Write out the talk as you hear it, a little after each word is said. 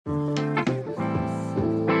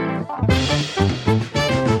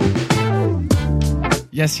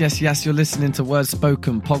Yes, you're listening to Word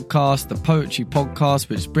Spoken Podcast, the poetry podcast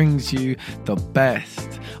which brings you the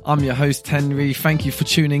best. I'm your host, Henry. Thank you for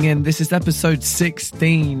tuning in. This is episode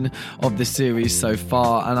 16 of the series so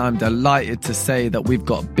far, and I'm delighted to say that we've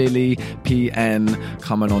got Billy PN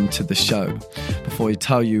coming on to the show. Before I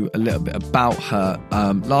tell you a little bit about her,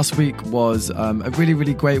 last week was a really,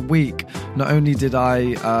 really great week. Not only did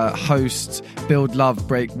I host Build Love,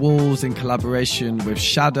 Break Walls in collaboration with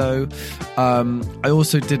Shadow, I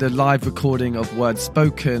also did a live recording of Word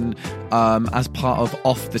Spoken as part of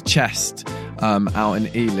Off the Chest out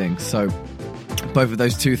in Ealing. So both of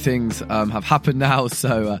those two things have happened now,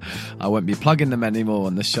 so I won't be plugging them anymore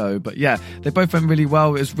on the show. But yeah, they both went really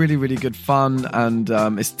well. It was really, really good fun, and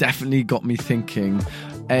it's definitely got me thinking.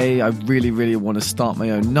 A, I really, really want to start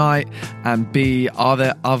my own night, and B, are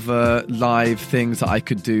there other live things that I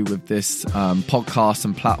could do with this podcast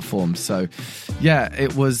and platform? So yeah,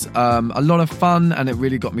 it was a lot of fun, and it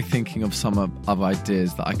really got me thinking of some other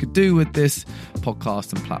ideas that I could do with this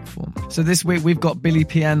podcast and platform. So this week we've got Billy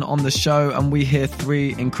PN on the show, and we hear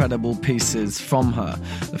 3 incredible pieces from her.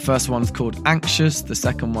 The first one's called Anxious, the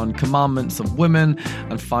second one Commandments of Women,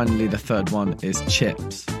 and finally the third one is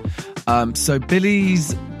Chips. So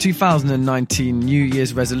Billy's 2019 New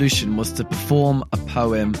Year's resolution was to perform a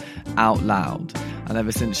poem out loud. And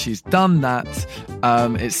ever since she's done that,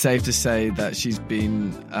 it's safe to say that she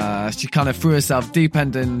kind of threw herself deep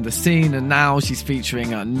end in the scene, and now she's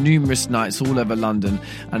featuring at numerous nights all over London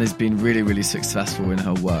and has been really, really successful in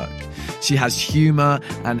her work. She has humour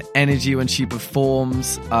and energy when she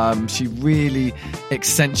performs. She really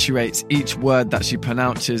accentuates each word that she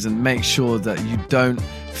pronounces and makes sure that you don't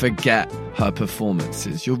forget her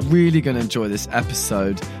performances. You're really going to enjoy this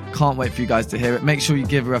episode. Can't wait for you guys to hear it. Make sure you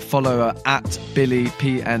give her a follow at Billy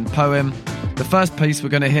PN Poem. The first piece we're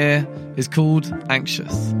going to hear is called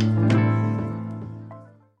Anxious.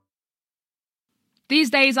 These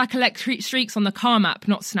days I collect streaks on the Calm app,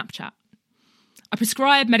 not Snapchat. I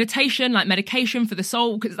prescribe meditation like medication for the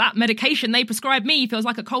soul, because that medication they prescribe me feels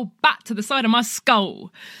like a cold bat to the side of my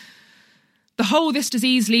skull. The hole this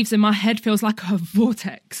disease leaves in my head feels like a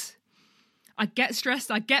vortex. I get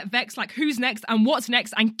stressed, I get vexed, like who's next and what's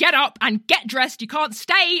next, and get up and get dressed. You can't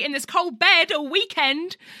stay in this cold bed all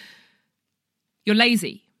weekend. You're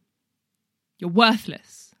lazy. You're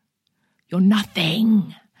worthless. You're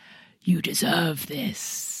nothing. You deserve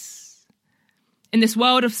this. In this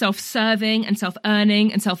world of self-serving and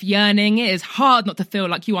self-earning and self-yearning, it is hard not to feel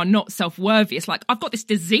like you are not self-worthy. It's like I've got this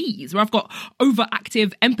disease where I've got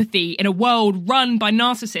overactive empathy in a world run by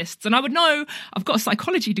narcissists. And I would know I've got a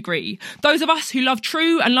psychology degree. Those of us who love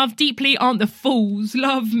true and love deeply aren't the fools.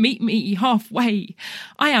 Love, meet me halfway.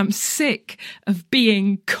 I am sick of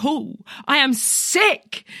being cool. I am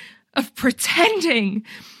sick of pretending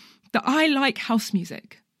that I like house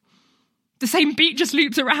music. The same beat just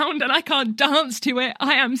loops around and I can't dance to it.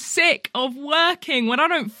 I am sick of working when I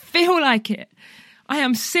don't feel like it. I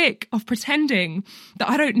am sick of pretending that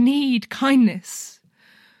I don't need kindness.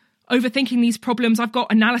 Overthinking these problems, I've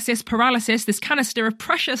got analysis paralysis. This canister of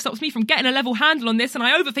pressure stops me from getting a level handle on this, and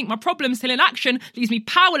I overthink my problems till inaction leaves me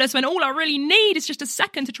powerless when all I really need is just a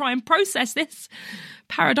second to try and process this.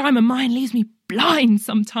 Paradigm of mine leaves me blind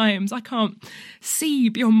sometimes. I can't see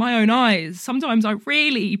beyond my own eyes. Sometimes I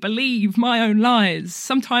really believe my own lies.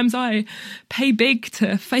 Sometimes I pay big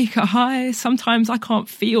to fake a high. Sometimes I can't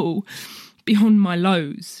feel beyond my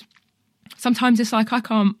lows. Sometimes it's like I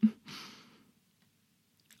can't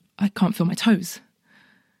feel my toes.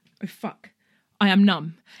 Oh, fuck. I am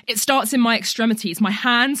numb. It starts in my extremities. My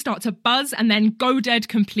hands start to buzz and then go dead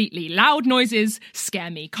completely. Loud noises scare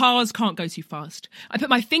me. Cars can't go too fast. I put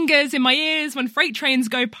my fingers in my ears when freight trains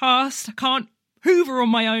go past. I can't hoover on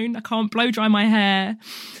my own. I can't blow dry my hair.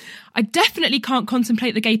 I definitely can't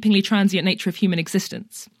contemplate the gapingly transient nature of human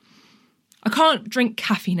existence. I can't drink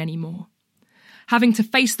caffeine anymore. Having to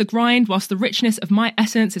face the grind whilst the richness of my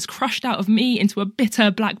essence is crushed out of me into a bitter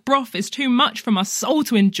black broth is too much for my soul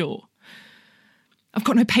to endure. I've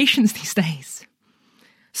got no patience these days.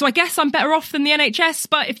 So I guess I'm better off than the NHS,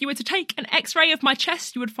 but if you were to take an X-ray of my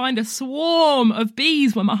chest, you would find a swarm of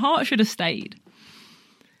bees where my heart should have stayed.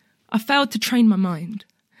 I failed to train my mind.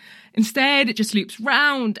 Instead, it just loops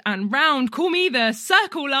round and round. Call me the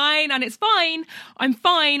circle line, and it's fine. I'm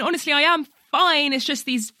fine. Honestly, I am fine. It's just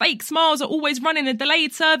these fake smiles are always running a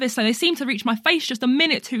delayed service, so they seem to reach my face just a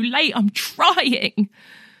minute too late. I'm trying.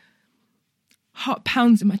 Heart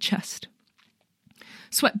pounds in my chest.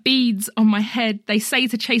 Sweat beads on my head. They say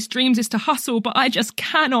to chase dreams is to hustle, but I just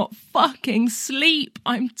cannot fucking sleep.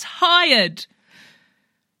 I'm tired.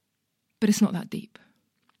 But it's not that deep.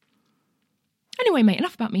 Anyway, mate,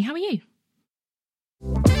 enough about me. How are you?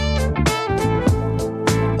 Billy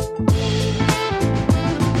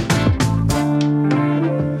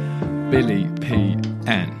P.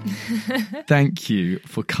 N. Thank you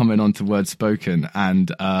for coming on to Word Spoken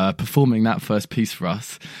and performing that first piece for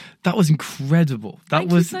us. That was incredible.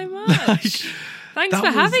 Thank you so much. Thanks for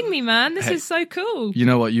having me, man. This is so cool. You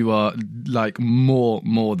know what? You are like more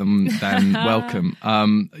than welcome.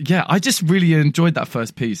 I just really enjoyed that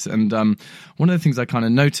first piece, and one of the things I kind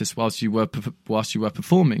of noticed whilst you were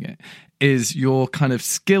performing it is your kind of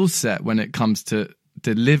skill set when it comes to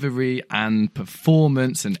delivery and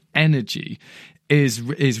performance and energy is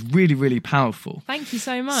really, really powerful. Thank you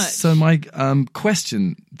so much. So my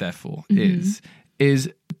question, therefore, is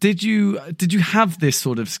did you have this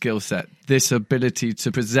sort of skill set, this ability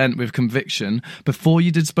to present with conviction before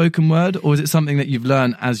you did spoken word, or is it something that you've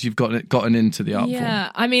learned as you've gotten into the art form?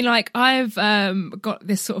 Yeah, I mean, like I've got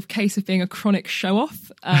this sort of case of being a chronic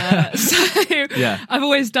show-off. I've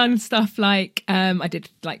always done stuff like I did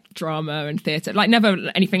like drama and theatre, like never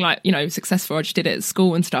anything like, you know, successful. I just did it at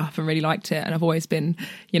school and stuff and really liked it. And I've always been,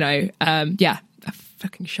 you know, a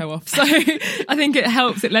fucking show off. So I think it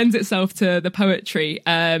helps. It lends itself to the poetry.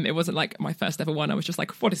 It wasn't like my first ever one. I was just like,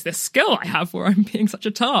 what is this skill I have where I'm being such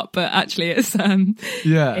a tart? But actually it's been,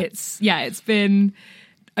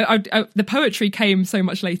 the poetry came so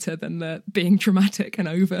much later than the being dramatic and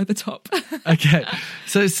over the top. Okay.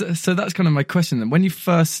 So that's kind of my question then. When you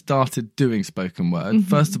first started doing spoken word,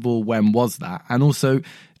 first of all, when was that? And also,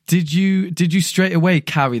 did you straight away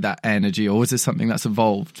carry that energy, or was this something that's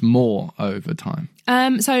evolved more over time?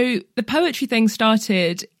 So the poetry thing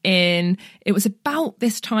started it was about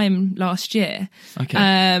this time last year.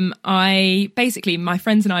 Okay. My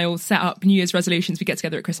friends and I all set up New Year's resolutions. We get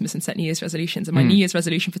together at Christmas and set New Year's resolutions. And my New Year's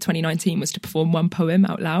resolution for 2019 was to perform one poem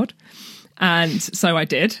out loud. And so I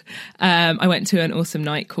did. I went to an awesome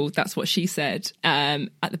night called That's What She Said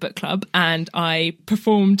at the book club, and I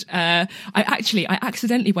performed. I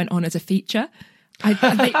accidentally went on as a feature.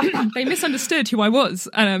 They misunderstood who I was,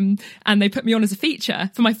 and they put me on as a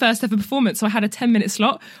feature for my first ever performance. So I had a 10-minute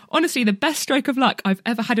slot. Honestly, the best stroke of luck I've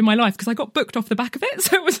ever had in my life, because I got booked off the back of it.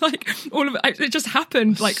 So it was like it just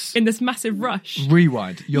happened like in this massive rush.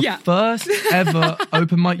 Rewind. Your first ever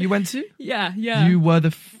open mic you went to? Yeah. You were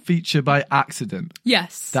the feature by accident.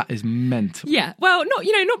 Yes. That is mental. Yeah. Well,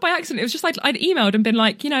 not by accident. It was just like I'd emailed and been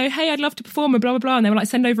like, hey, I'd love to perform and blah, blah, blah. And they were like,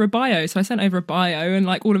 send over a bio. So I sent over a bio, and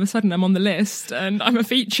like all of a sudden I'm on the list and I'm a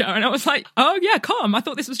feature. And I was like, oh yeah, calm. I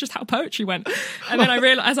thought this was just how poetry went. And then I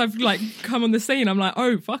realized as I've like come on the scene, I'm like,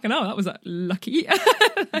 oh, fucking hell, that was lucky.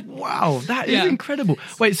 Wow, that is incredible.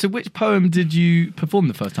 Wait, so which poem did you perform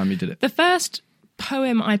the first time you did it? The first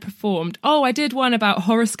poem I performed, I did one about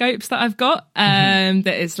horoscopes that I've got, that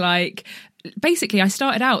is like, basically I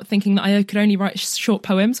started out thinking that I could only write short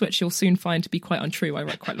poems, which you'll soon find to be quite untrue. I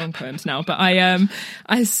write quite long poems now, but I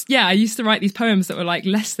used to write these poems that were like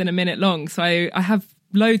less than a minute long. So I have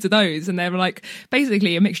loads of those, and they were like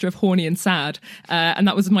basically a mixture of horny and sad, and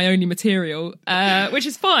that was my only material, which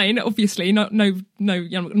is fine, obviously. I'm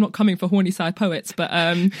not coming for horny sad poets, but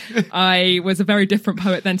I was a very different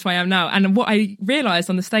poet then to I am now. And what I realized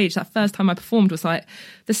on the stage that first time I performed was like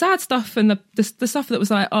the sad stuff and the stuff that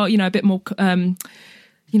was like a bit more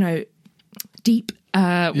deep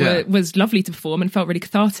was lovely to perform and felt really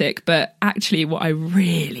cathartic. But actually what I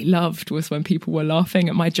really loved was when people were laughing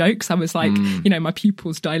at my jokes. I was like, my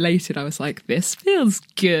pupils dilated. I was like, this feels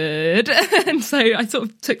good. And so I sort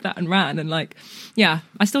of took that and ran, and like, yeah,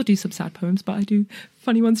 I still do some sad poems, but I do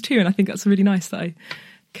funny ones too. And I think that's really nice that I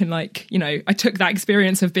can like, I took that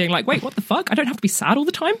experience of being like, wait, what the fuck? I don't have to be sad all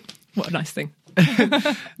the time. What a nice thing.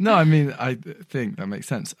 No, I mean, I think that makes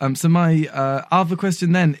sense. So my other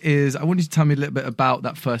question then is, I want you to tell me a little bit about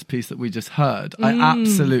that first piece that we just heard. I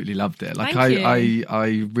absolutely loved it. Like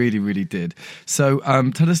I really, really did. So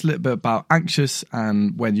tell us a little bit about Anxious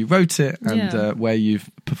and when you wrote it, and where you've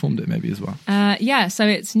performed it maybe as well. So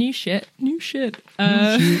it's new shit. Wait,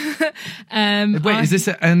 is this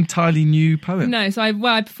an entirely new poem? No, so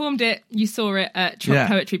I performed it. You saw it at Trop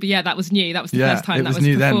Poetry, but that was new. That was the first time that was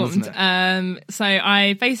new performed. Then, wasn't it? So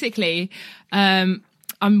I basically, I'm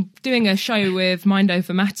doing a show with Mind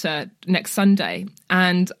Over Matter next Sunday,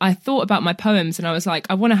 and I thought about my poems, and I was like,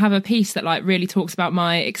 I want to have a piece that like really talks about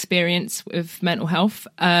my experience with mental health.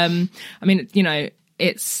 I mean,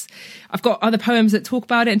 I've got other poems that talk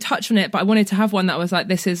about it and touch on it, but I wanted to have one that was like,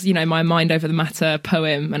 this is, my Mind Over the Matter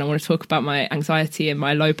poem, and I want to talk about my anxiety and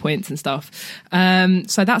my low points and stuff.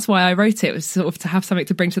 So that's why I wrote it, was sort of to have something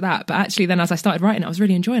to bring to that. But actually then as I started writing, I was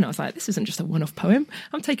really enjoying it. I was like, this isn't just a one-off poem.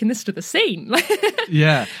 I'm taking this to the scene.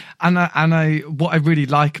 Yeah. what I really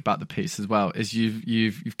like about the piece as well is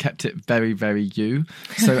you've kept it very, very you.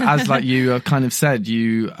 So as like you kind of said,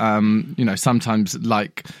 you sometimes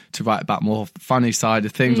like to write about more funny side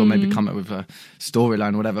of things or maybe come up with a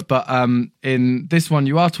storyline or whatever. But in this one,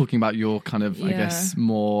 you are talking about your kind of, I guess,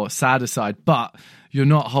 more sadder side, but you're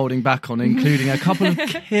not holding back on including a couple of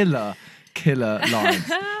killer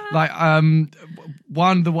lines. Like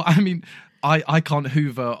I can't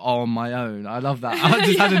hoover on my own. I love that. I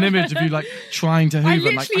just had an image of you like trying to hoover.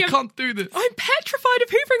 I can't do this. I'm petrified of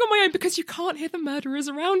hoovering on my own because you can't hear the murderers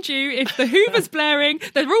around you. If the hoover's blaring,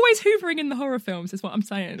 they're always hoovering in the horror films, is what I'm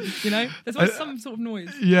saying. You know, there's always some sort of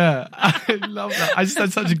noise. Yeah, I love that. I just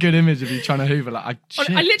had such a good image of you trying to hoover. Like,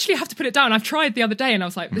 I literally have to put it down. I've tried the other day and I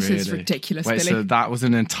was like, this is ridiculous, Wait, Billy. So that was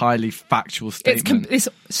an entirely factual statement. It's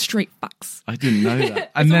straight facts. I didn't know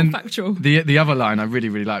that. And then factual. The other line I really,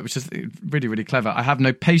 really like, which is really, really clever. I have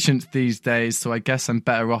no patience these days, so I guess I'm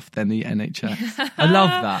better off than the NHS. I love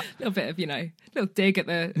that. A little bit of, little dig at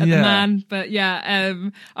the man. But yeah,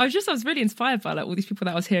 I was really inspired by like all these people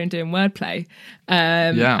that I was hearing doing wordplay.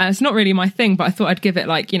 And it's not really my thing, but I thought I'd give it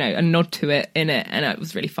like, a nod to it in it. And it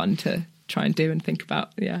was really fun to try and do and think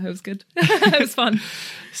about. Yeah, it was good. It was fun.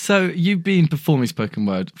 So you've been performing spoken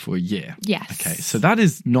word for a year. Yes. Okay, so that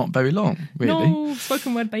is not very long, really. No,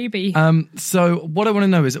 spoken word baby. So what I want to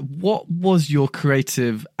know is, what was your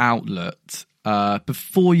creative outlet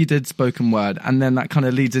before you did spoken word, and then that kind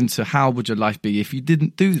of leads into how would your life be if you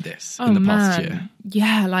didn't do this in the past year?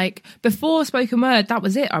 Yeah, like before spoken word, that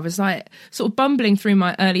was it. I was like sort of bumbling through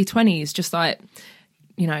my early 20s, just like,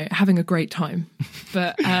 having a great time.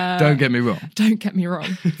 But Don't get me wrong.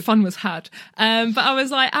 Fun was had. But I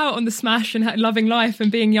was like out on the smash and loving life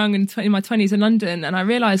and being young and in my 20s in London. And I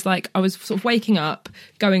realised like I was sort of waking up,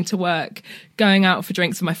 going to work, going out for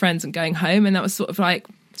drinks with my friends and going home. And that was sort of like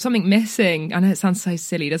something missing. I know it sounds so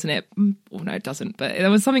silly, doesn't it? Well, no, it doesn't. But there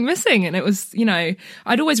was something missing. And it was,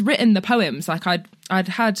 I'd always written the poems. Like I'd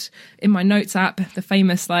had in my notes app, the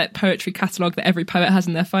famous like poetry catalogue that every poet has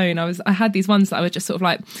in their phone. I had these ones that I was just sort of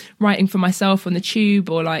like writing for myself on the tube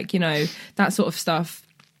or like, that sort of stuff.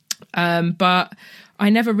 But I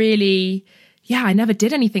never really, I never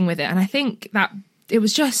did anything with it. And I think that it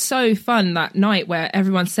was just so fun that night where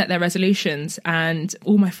everyone set their resolutions and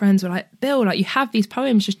all my friends were like, Bill, like you have these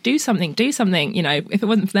poems, just do something. If it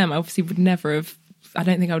wasn't for them, I obviously would never have, I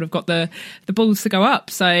don't think I would have got the balls to go up.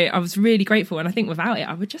 So I was really grateful. And I think without it,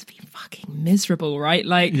 I would just be fucking miserable, right?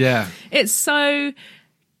 Like, it's so,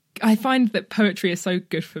 I find that poetry is so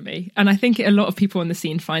good for me. And I think a lot of people on the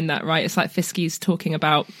scene find that, right? It's like Fiskey's talking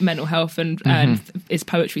about mental health and is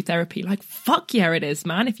poetry therapy. Like, fuck yeah, it is,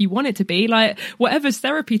 man. If you want it to be, like, whatever's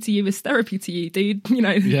therapy to you is therapy to you, dude.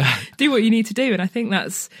 Do what you need to do. And I think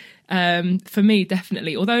that's, for me,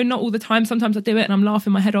 definitely. Although not all the time. Sometimes I do it and I'm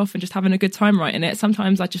laughing my head off and just having a good time writing it.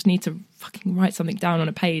 Sometimes I just need to fucking write something down on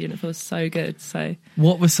a page and it feels so good. So,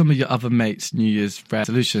 what were some of your other mates' New Year's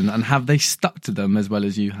resolution, and have they stuck to them as well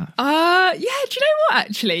as you have? Do you know what?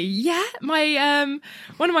 Actually, my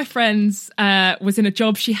one of my friends was in a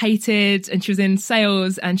job she hated, and she was in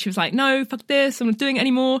sales, and she was like, "No, fuck this, I'm not doing it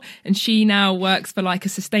anymore." And she now works for like a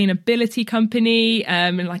sustainability company,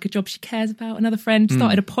 and like a job she cares about. Another friend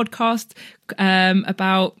started a podcast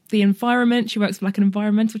about the environment. She works for like an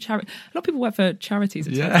environmental charity. A lot of people work for charities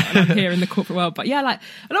here in the corporate world, but like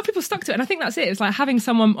a lot of people stuck to it. And I think that's it. It's like having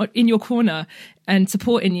someone in your corner and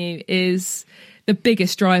supporting you is the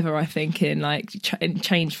biggest driver, I think, in like in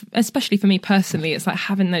change, especially for me personally. It's like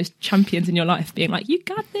having those champions in your life being like, you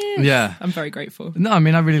got this. Yeah. I'm very grateful. No, I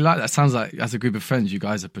mean, I really like that. Sounds like as a group of friends, you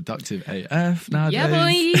guys are productive AF nowadays. Yeah, boy.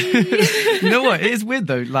 You know what? It is weird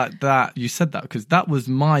though, like that you said that, because that was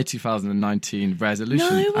my 2019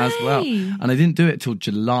 resolution as well. And I didn't do it till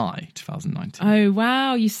July 2019. Oh,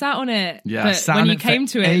 wow. You sat on it. Yeah. But when you came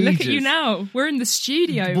to it, look at you now. We're in the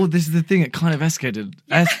studio. Well, this is the thing. It kind of escalated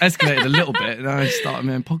a little bit. And I started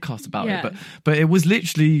my own podcast about it. But it was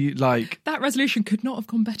literally like... That resolution could not have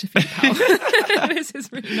gone better for you, pal. This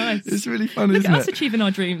is really nice. It's really fun, look isn't it? Look at us achieving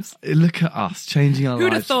our dreams. Look at us changing our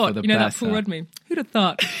Who'd lives have thought? for the You know better. that Paul Rudd meme? Who'd have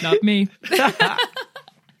thought? Not me.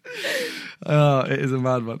 Oh, it is a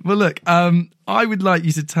mad one. Well, look, I would like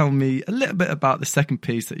you to tell me a little bit about the second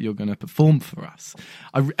piece that you're going to perform for us.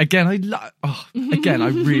 I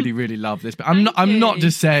really, really love this. But I'm not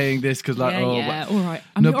just saying this because, like, all right.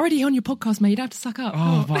 I'm already on your podcast, mate. You'd have to suck up.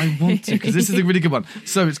 Oh, but I want to, because this is a really good one.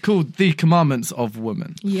 So it's called The Commandments of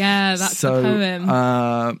Woman. Yeah, that's the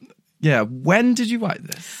poem. When did you write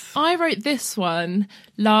this? I wrote this one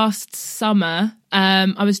last summer.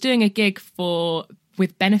 I was doing a gig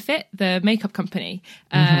with Benefit, the makeup company.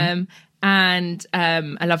 and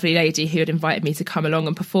a lovely lady who had invited me to come along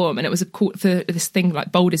and perform. And it was for this thing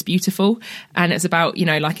like Bold is Beautiful. And it's about, you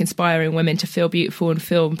know, like inspiring women to feel beautiful and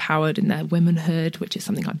feel empowered in their womanhood, which is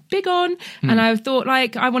something I'm big on. And I thought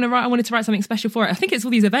like, I wanted to write something special for it. I think it's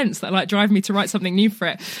all these events that like drive me to write something new for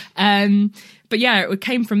it. But yeah, it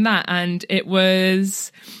came from that. And it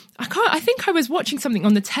was... I think I was watching something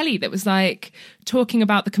on the telly that was like talking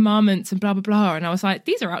about the commandments and blah, blah, blah. And I was like,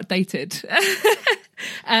 these are outdated,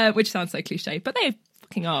 which sounds so cliche, but they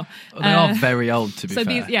fucking are. Well, they are very old, to be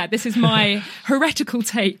fair. This is my heretical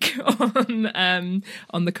take on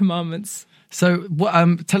the commandments. So,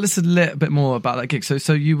 tell us a little bit more about that gig. So was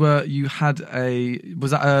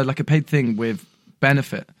that like a paid thing with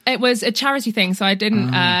Benefit? It was a charity thing, so I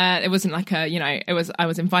didn't. It wasn't like I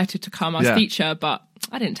was invited to come as feature, but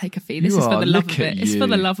I didn't take a fee. This is for the love of it. It's for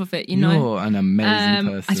the love of it, you know. You're an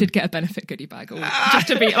amazing person. I did get a Benefit goodie bag. Just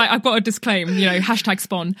to be like, I've got to disclaim, you know,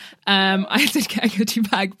 #spawn. I did get a goodie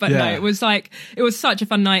bag, but no, it was such a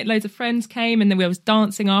fun night. Loads of friends came, and then we was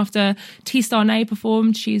dancing after. T Star Nay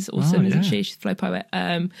performed. She's awesome, isn't she? She's a flow poet.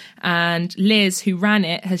 And Liz, who ran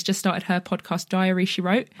it, has just started her podcast diary she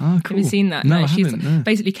wrote. Oh, cool. Have you seen that? No, she's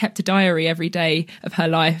basically kept a diary every day of her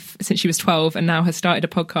life since she was 12, and now has started a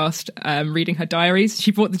podcast reading her diaries.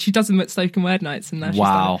 She does them at spoken word nights, and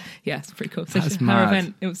now it's pretty cool. So That's her mad.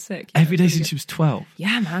 event, it was sick. Every day since she was 12.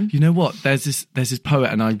 Yeah, man. You know what? There's this poet,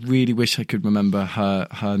 and I really wish I could remember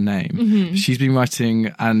her name. Mm-hmm. She's been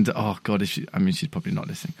writing, and oh god, she's probably not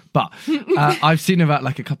listening, but I've seen her at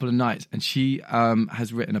like a couple of nights, and she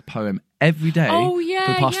has written a poem every day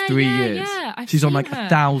for the past 3 years. Yeah. She's on like her.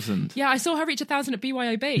 1,000. Yeah, I saw her reach 1,000 at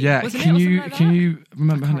BYOB. Yeah, wasn't can it? you Like can you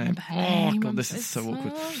remember her name? Remember her name. Oh god, this is so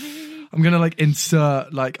awkward. Sorry. I'm gonna like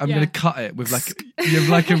insert like I'm gonna cut it with like you have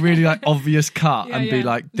like a really like obvious cut and be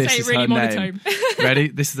like, this is really her monotone. name. Ready?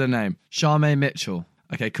 This is her name. Charmaine Mitchell.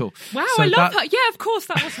 Okay, cool. Wow, so I love her. Yeah, of course,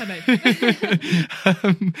 that was her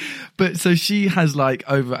name. But so she has like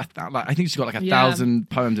over, I think she's got like 1,000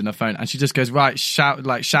 poems in her phone, and she just goes, right, shout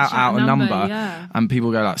out a number, and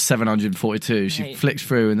people go like 742. She flicks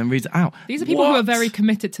through and then reads it out. These are people who are very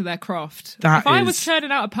committed to their craft. If I was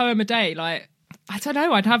churning out a poem a day, like, I don't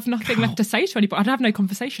know, I'd have nothing left to say to anybody. I'd have no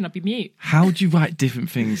conversation. I'd be mute. How do you write different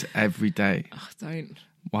things every day? Oh, don't.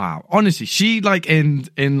 Wow. Honestly, she like in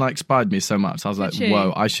like inspired me so much. I was like,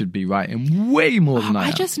 whoa, I should be writing way more than I am.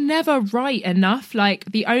 I just never write enough. Like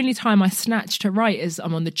the only time I snatch to write is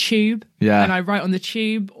I'm on the tube. Yeah. And I write on the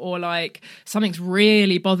tube, or like something's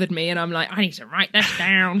really bothered me and I'm like, I need to write this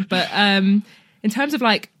down. But in terms of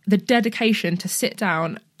like the dedication to sit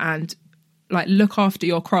down and like look after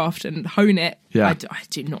your craft and hone it, I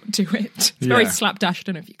do not do it. It's very slapdash. I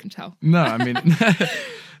don't know if you can tell. No, I mean...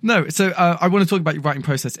 No, so I want to talk about your writing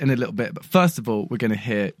process in a little bit, but first of all, we're going to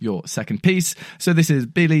hear your second piece. So this is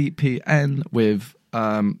Billy P.N. with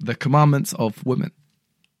The Commandments of Women.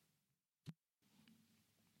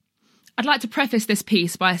 I'd like to preface this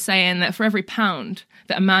piece by saying that for every £1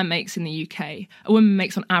 that a man makes in the UK, a woman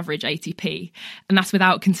makes on average 80p, and that's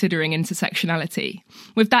without considering intersectionality.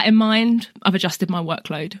 With that in mind, I've adjusted my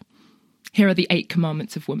workload. Here are the 8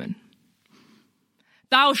 commandments of women.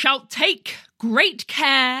 Thou shalt take great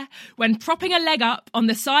care when propping a leg up on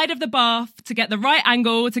the side of the bath to get the right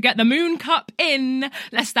angle to get the moon cup in,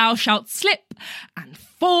 lest thou shalt slip and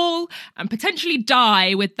fall and potentially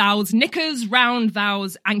die with thou's knickers round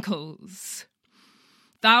thou's ankles.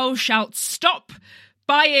 Thou shalt stop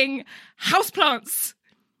buying houseplants.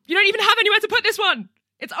 You don't even have anywhere to put this one.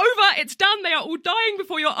 It's over, it's done, they are all dying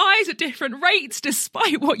before your eyes at different rates,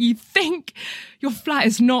 despite what you think. Your flat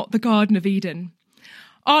is not the Garden of Eden.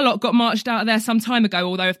 Our lot got marched out of there some time ago,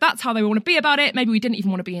 although if that's how they want to be about it, maybe we didn't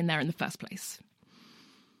even want to be in there in the first place.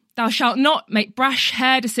 Thou shalt not make brash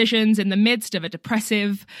hair decisions in the midst of a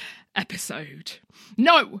depressive episode.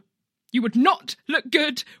 No, you would not look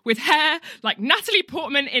good with hair like Natalie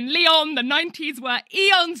Portman in Leon, the 90s were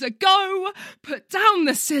eons ago. Put down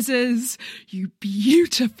the scissors, you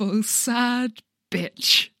beautiful, sad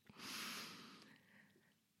bitch.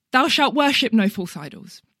 Thou shalt worship no false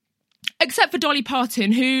idols. Except for Dolly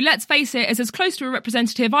Parton, who, let's face it, is as close to a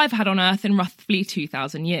representative I've had on Earth in roughly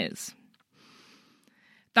 2,000 years.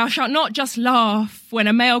 Thou shalt not just laugh when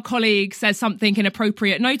a male colleague says something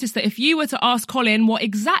inappropriate. Notice that if you were to ask Colin what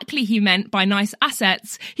exactly he meant by nice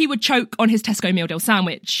assets, he would choke on his Tesco meal deal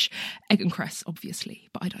sandwich. Egg and cress, obviously,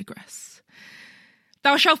 but I digress.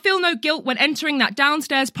 Thou shalt feel no guilt when entering that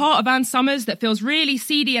downstairs part of Ann Summers that feels really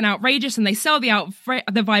seedy and outrageous and they sell the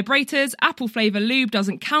vibrators. Apple flavour lube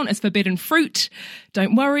doesn't count as forbidden fruit.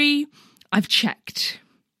 Don't worry, I've checked.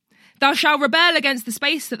 Thou shalt rebel against the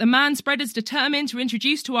space that the man-spreaders determined to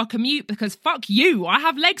introduce to our commute because fuck you, I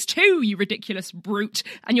have legs too, you ridiculous brute.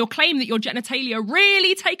 And your claim that your genitalia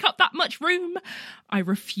really take up that much room, I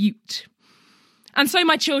refute. And so,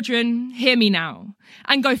 my children, hear me now,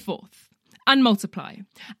 and go forth, and multiply,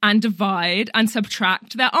 and divide, and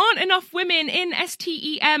subtract. There aren't enough women in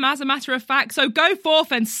STEM, as a matter of fact, so go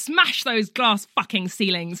forth and smash those glass fucking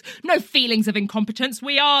ceilings. No feelings of incompetence,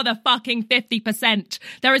 we are the fucking 50%.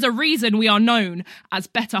 There is a reason we are known as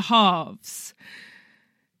better halves.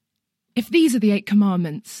 If these are the 8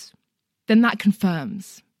 commandments, then that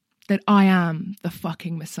confirms that I am the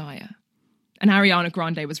fucking Messiah. And Ariana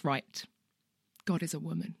Grande was right. God is a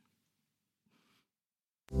woman.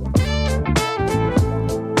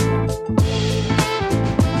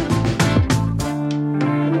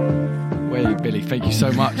 Wait, Billy, thank you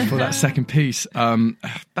so much for that second piece.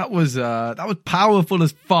 That was powerful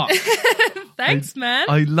as fuck. Thanks, man.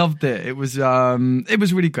 I loved it. It was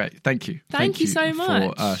really great. Thank you. Thank you so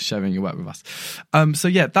much for sharing your work with us. So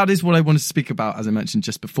yeah, that is what I wanted to speak about. As I mentioned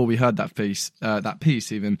just before we heard that piece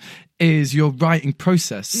even is your writing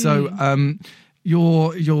process. So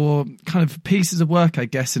your kind of pieces of work, I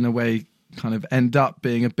guess, in a way, kind of end up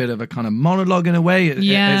being a bit of a kind of monologue in a way. It's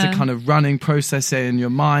a kind of running process in your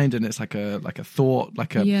mind, and it's like a thought,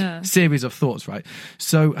 like a series of thoughts, right?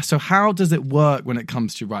 So how does it work when it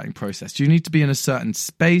comes to your writing process? Do you need to be in a certain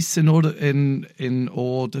space in order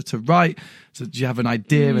to write? So do you have an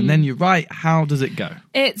idea and then you write? How does it go?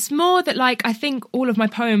 It's more that, like, I think all of my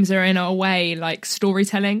poems are in a way like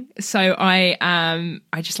storytelling. So I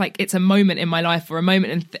just, like, it's a moment in my life, or a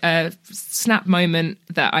moment, a snap moment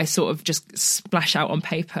that I sort of just splash out on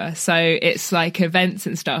paper. So it's like events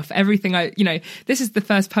and stuff. Everything this is the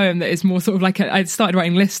first poem that is more sort of like I started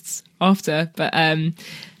writing lists after, but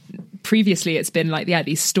previously it's been like,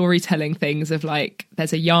 these storytelling things of like,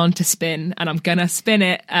 there's a yarn to spin and I'm gonna spin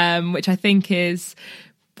it, which I think is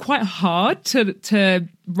quite hard to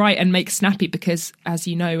write and make snappy, because, as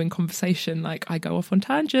you know, in conversation, like, I go off on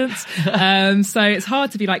tangents. So it's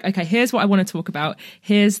hard to be like, okay, here's what I want to talk about.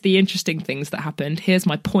 Here's the interesting things that happened. Here's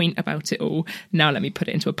my point about it all. Now let me put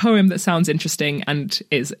it into a poem that sounds interesting and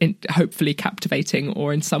is hopefully captivating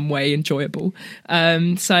or in some way enjoyable.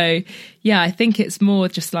 So yeah, I think it's more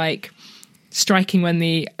just like striking when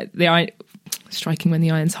the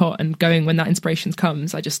iron's hot and going when that inspiration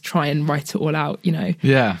comes. I just try and write it all out,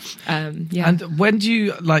 Yeah. And when do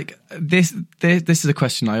you, like, this is a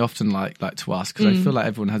question I often like to ask, because I feel like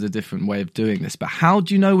everyone has a different way of doing this, but how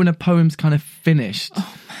do you know when a poem's kind of finished?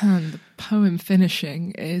 Oh man, the poem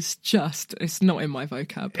finishing is just, it's not in my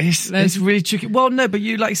vocab. It's really tricky. Well, no, but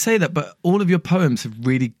you say that, but all of your poems have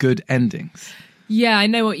really good endings. Yeah, I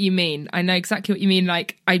know what you mean. I know exactly what you mean.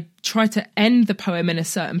 Like, I try to end the poem in a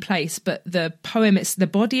certain place, but the poem, it's the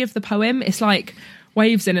body of the poem. It's like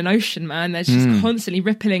waves in an ocean, man. They're just constantly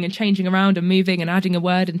rippling and changing around and moving and adding a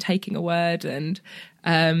word and taking a word. And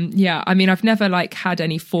I mean, I've never had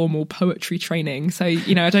any formal poetry training. So,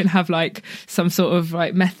 I don't have like some sort of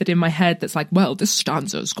like method in my head that's like, well, this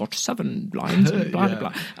stanza's got 7 lines and blah, blah,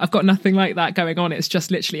 blah. I've got nothing like that going on. It's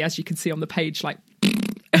just literally, as you can see on the page, like,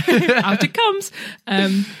 out it comes.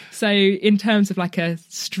 So in terms of like a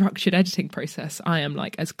structured editing process, I am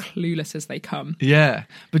like as clueless as they come. Yeah.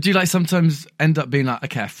 But do you sometimes end up being like,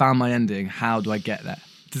 okay, I found my ending, how do I get there?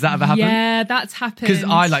 Does that ever happen? Yeah, that's happened. Because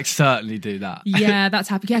I certainly do that. Yeah, that's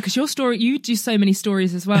happened. Yeah, because your story, you do so many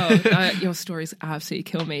stories as well. Your stories absolutely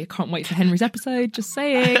kill me. I can't wait for Henry's episode, just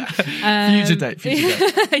saying. Future date.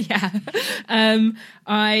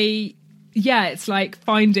 Yeah. It's like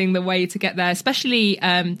finding the way to get there, especially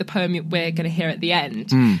the poem we're going to hear at the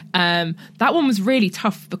end. That one was really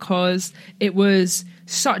tough because it was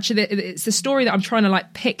it's a story that I'm trying to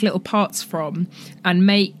like pick little parts from and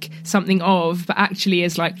make something of, but actually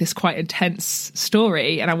is like this quite intense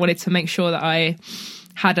story. And I wanted to make sure that I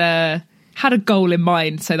had a goal in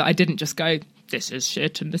mind, so that I didn't just go, this is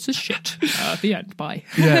shit and this is shit. The end. Bye.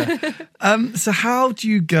 Yeah. So how do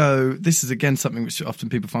you go? This is again something which often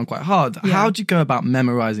people find quite hard. Yeah. How do you go about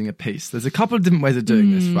memorizing a piece? There's a couple of different ways of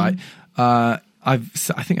doing this, right? I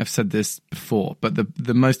think I've said this before, but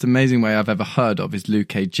the most amazing way I've ever heard of is Luke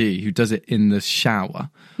KG, who does it in the shower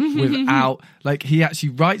without, like, he actually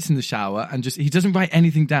writes in the shower and he doesn't write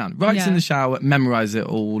anything down. Writes in the shower, memorizes it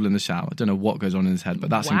all in the shower. I don't know what goes on in his head, but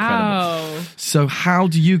that's incredible. So how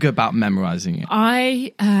do you go about memorizing it?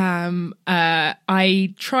 I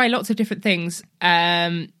try lots of different things.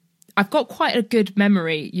 I I've got quite a good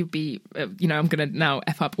memory. You'll be, I'm going to now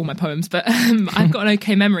F up all my poems, but I've got an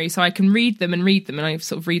okay memory, so I can read them, and I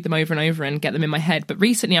sort of read them over and over and get them in my head. But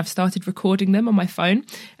recently I've started recording them on my phone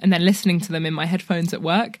and then listening to them in my headphones at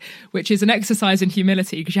work, which is an exercise in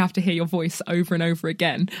humility because you have to hear your voice over and over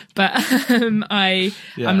again. But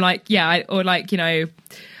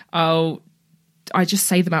I just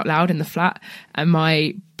say them out loud in the flat, and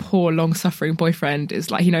my poor long-suffering boyfriend is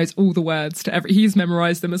like, he knows all the words to he's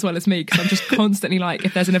memorized them as well as me, because I'm just constantly like,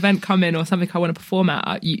 if there's an event coming or something I want to perform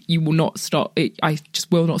at, you will not stop it. I just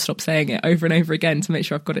will not stop saying it over and over again to make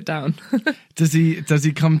sure I've got it down. Does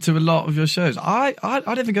he come to a lot of your shows? I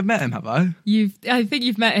don't think I've met him, have I? I think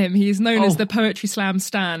you've met him. He's known as the Poetry Slam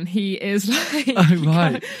Stan. He is like, oh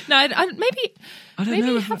right. Maybe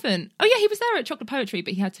you haven't. Oh yeah, he was there at Chocolate Poetry,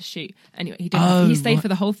 but he had to shoot. Anyway, he didn't. Oh, he stayed for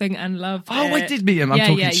the whole thing and loved it. I did meet him. I'm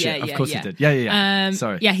talking shit. Of course he did. Yeah.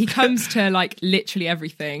 Sorry. Yeah, he comes to like literally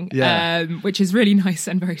everything, which is really nice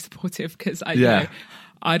and very supportive, because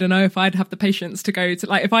I don't know if I'd have the patience to go to,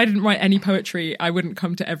 like, if I didn't write any poetry, I wouldn't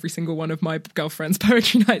come to every single one of my girlfriend's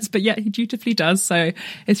poetry nights, but yet he dutifully does. So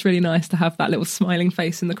it's really nice to have that little smiling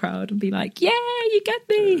face in the crowd and be like, yeah, you get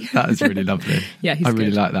me. That is really lovely. Yeah, I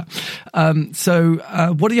really like that.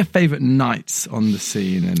 So what are your favourite nights on the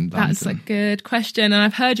scene in London? That's a good question. And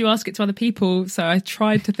I've heard you ask it to other people, so I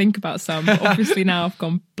tried to think about some, but obviously now I've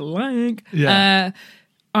gone blank. Yeah.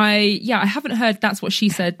 I haven't heard That's What She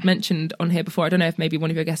Said mentioned on here before. I don't know if maybe one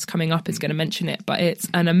of your guests coming up is going to mention it, but it's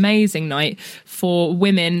an amazing night for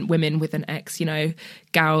women with an X,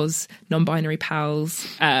 gals, non-binary pals,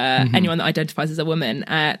 anyone that identifies as a woman.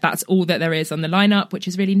 That's all that there is on the lineup, which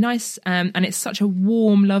is really nice. And it's such a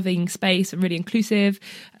warm, loving space and really inclusive.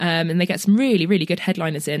 And they get some really, really good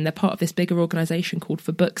headliners in. They're part of this bigger organisation called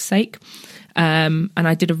For Book's Sake. And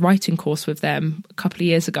I did a writing course with them a couple of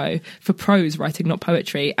years ago for prose writing, not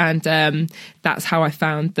poetry. And that's how I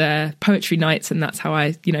found the poetry nights, and that's how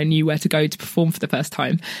I, knew where to go to perform for the first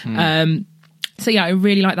time. So yeah, I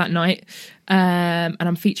really like that night. And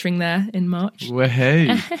I'm featuring there in March. Well,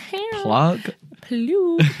 hey, plug.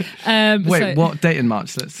 Wait, what date in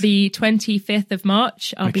March? The 25th of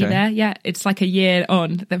March. I'll be there. Yeah, it's like a year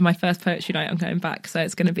on. My first poetry night, I'm going back, so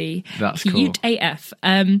it's going to be cute AF.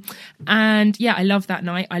 And yeah, I love that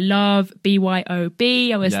night. I love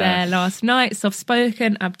BYOB. I was there last night. Soft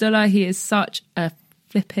Spoken, Abdullah. He is such a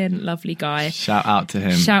flipping lovely guy. Shout out to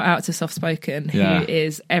him. Shout out to Soft Spoken, who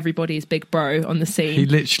is everybody's big bro on the scene. He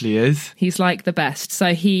literally is. He's like the best.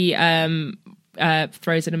 So he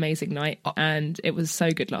throws an amazing night, and it was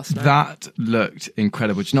so good last night. That looked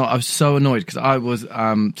incredible. Do you know what? I was so annoyed because I was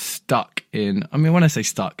stuck in, when I say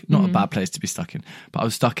stuck, not a bad place to be stuck in, but I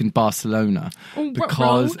was stuck in Barcelona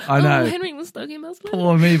because I know Henry was stuck in Barcelona.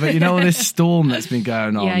 Poor me, but all this storm that's been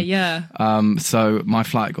going on. Yeah. So my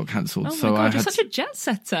flight got cancelled. Oh my God, you're such a jet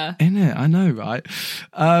setter. Innit? I know, right?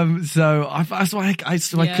 So that's why I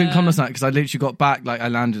couldn't come last night, because I literally got back, I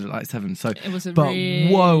landed at 7. So it was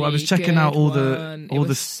I was checking out all the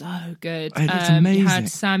so good. It's amazing. You had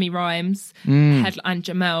Sammy Rhymes and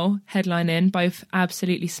Jamel headlining, both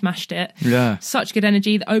absolutely smashed it. Yeah, such good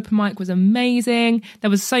energy. The open mic was amazing.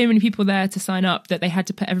 There was so many people there to sign up that they had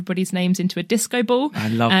to put everybody's names into a disco ball. I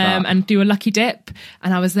love that. And do a lucky dip.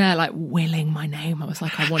 And I was there willing my name. I was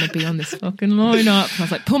like, I want to be on this fucking lineup. And I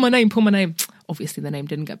was like, pull my name. Obviously the name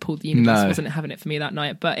didn't get pulled. The universe wasn't having it for me that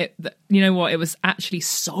night, but you know what, it was actually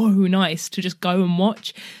so nice to just go and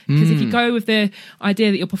watch, because if you go with the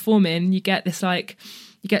idea that you're performing, you get this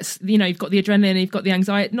you've got the adrenaline and you've got the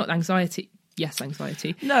anxiety.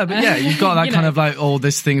 No, but you've got that kind of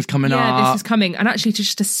this thing's coming up. Yeah, this is coming. And actually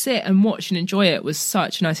just to sit and watch and enjoy it was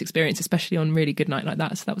such a nice experience, especially on a really good night like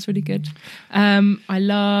that. So that was really good. I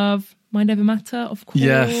love Mind Over Matter, of course.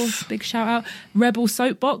 Yes. Big shout out. Rebel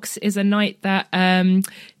Soapbox is a night that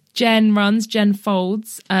Jen runs, Jen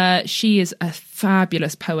Folds. She is a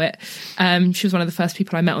fabulous poet. She was one of the first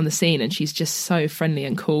people I met on the scene, and she's just so friendly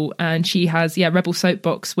and cool. And she has, Rebel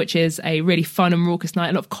Soapbox, which is a really fun and raucous night.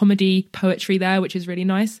 A lot of comedy poetry there, which is really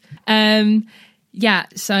nice.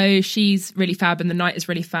 So she's really fab, and the night is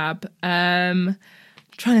really fab.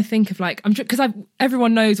 Trying to think of because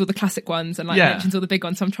everyone knows all the classic ones and mentions all the big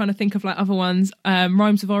ones, so I'm trying to think of other ones.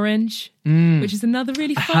 Rhymes of Orange, which is another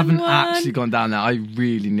really fun one. I haven't actually gone down there. I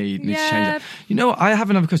really need to change that. You know what? I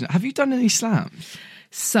have another question. Have you done any slams?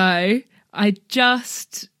 So I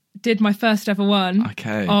just did my first ever one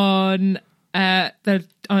on the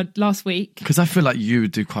last week. Because I feel like you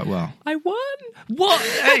would do quite well. I won. What?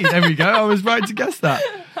 Hey, there we go. I was right to guess that.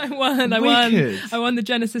 I won. I won the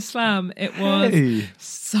Genesis Slam. It was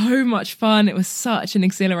so much fun. It was such an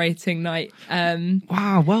exhilarating night.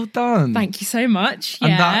 Wow, well done. Thank you so much.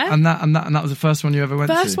 Yeah. And that was the first one you ever went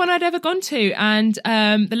to? First one I'd ever gone to. And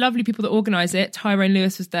the lovely people that organise it, Tyrone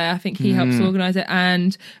Lewis was there. I think he helps organise it.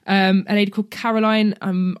 And a lady called Caroline,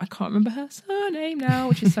 I can't remember her surname now,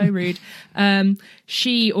 which is so rude.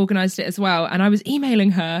 She organised it as well. And I was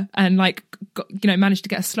emailing her and managed to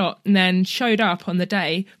get a slot, and then showed up on the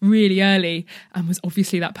day really early and was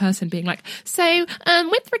obviously that person being like, so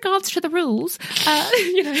with regards to the rules, if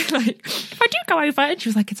I do go over, and she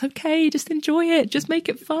was like, it's okay, just enjoy it, just make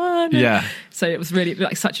it fun. Yeah. So it was really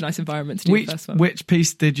such a nice environment to do the first one. Which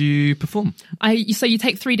piece did you perform? So you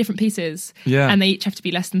take 3 different pieces, and they each have to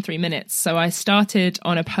be less than 3 minutes. So I started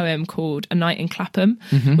on a poem called A Night in Clapham,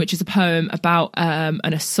 which is a poem about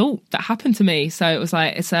an assault that happened to me. So it was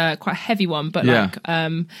it's a quite heavy one, but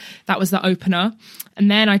that was the opener. And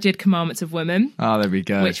then I did Commandments of Women. Oh, there we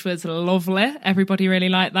go. Which was lovely. Everybody really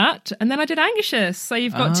liked that. And then I did Anxious. So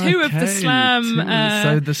you've got 2 of the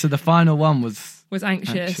slam. So the final one was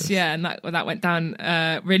Anxious, yeah, and that went down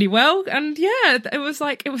really well, and it was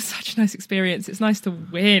such a nice experience. It's nice to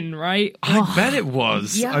win, right? I bet it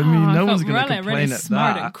was. Yeah, I mean, no one's going to complain really at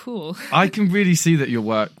smart that. And cool. I can really see that your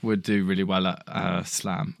work would do really well at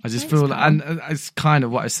slam. I just feel, and it's kind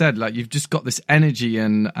of what I said. Like, you've just got this energy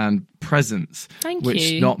and presence,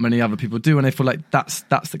 which not many other people do, and I feel like that's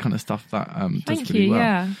the kind of stuff that does really well.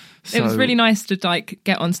 Yeah. So, it was really nice to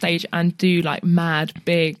get on stage and do mad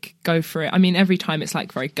big, go for it. I mean, every time it's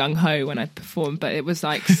very gung ho when I perform, but it was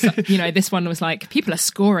this one was people are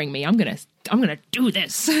scoring me. I'm gonna do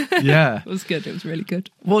this. Yeah, it was good. It was really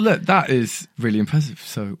good. Well, look, that is really impressive.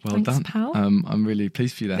 So well Thanks, done, pal. I'm really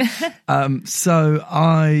pleased for you there. So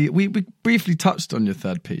we briefly touched on your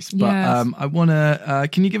third piece, but I want to.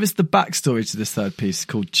 Can you give us the backstory to this third piece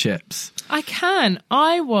called Chips? I can.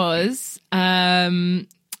 I was.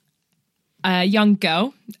 A young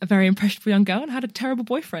girl, a very impressionable young girl, and had a terrible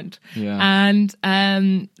boyfriend. Yeah. And,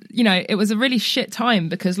 it was a really shit time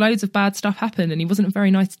because loads of bad stuff happened and he wasn't a very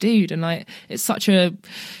nice dude. And it's such a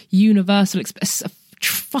universal,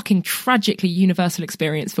 fucking tragically universal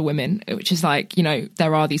experience for women, which is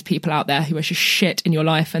there are these people out there who are just shit in your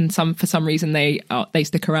life, and for some reason they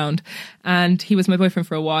stick around. And he was my boyfriend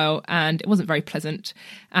for a while, and it wasn't very pleasant.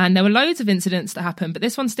 And there were loads of incidents that happened, but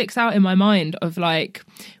this one sticks out in my mind of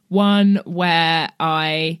one where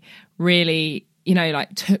I really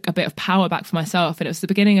took a bit of power back for myself, and it was the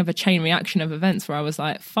beginning of a chain reaction of events where I was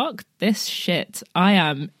like, fuck this shit, I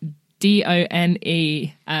am DONE.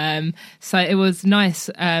 So it was nice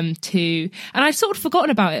and I'd sort of forgotten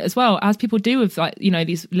about it as well, as people do with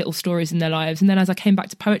these little stories in their lives. And then as I came back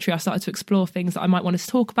to poetry, I started to explore things that I might want to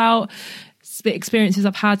talk about, experiences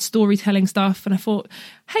I've had, storytelling stuff, and I thought,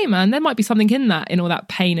 hey man, there might be something in all that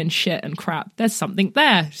pain and shit and crap. There's something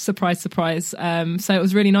there. Surprise, surprise. So it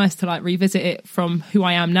was really nice to revisit it from who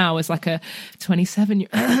I am now as a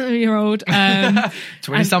 27-year-old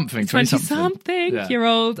 20-something year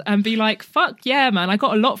old, and be like, fuck yeah man, I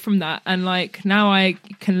got a lot from that, and now I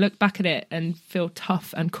can look back at it and feel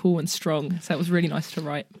tough and cool and strong. So it was really nice to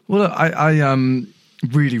write. Well, look, I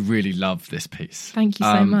really, really love this piece. Thank you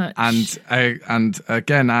so much. And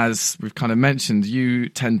again, as we've kind of mentioned, you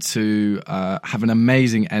tend to have an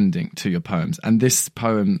amazing ending to your poems. And this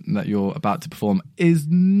poem that you're about to perform is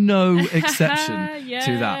no exception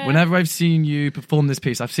to that. Whenever I've seen you perform this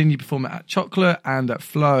piece, I've seen you perform it at Chocolate and at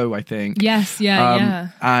Flow, I think. Yes, yeah.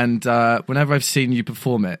 And whenever I've seen you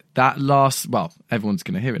perform it, that last, well, everyone's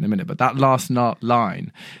going to hear it in a minute, but that last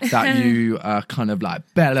line that you kind of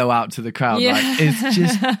bellow out to the crowd, is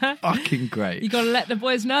just fucking great. You got to let the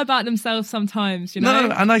boys know about themselves sometimes, No,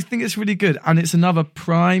 and I think it's really good. And it's another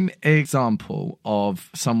prime example of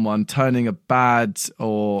someone turning a bad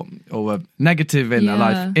or a negative in their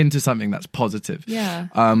life into something that's positive. Yeah.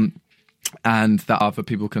 And that other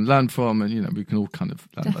people can learn from, and we can all kind of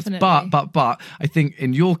learn from. But I think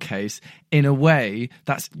in your case, in a way,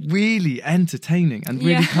 that's really entertaining and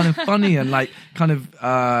really kind of funny, and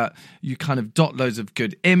you kind of dot loads of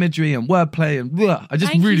good imagery and wordplay, and I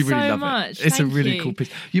just really love it. It's a really cool piece.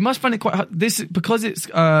 You must find it quite hard. This, because it's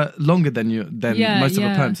longer than most of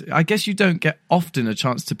our poems. I guess you don't get often a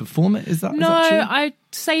chance to perform it. Is that no? Is that true? I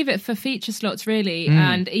save it for feature slots really,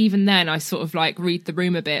 and even then I sort of read the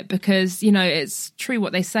room a bit, because it's true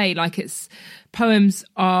what they say, it's poems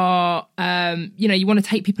are, you want to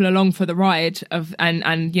take people along for the ride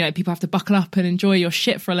and people have to buckle up and enjoy your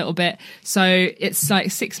shit for a little bit. So it's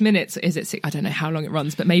like 6 minutes. Is it 6? I don't know how long it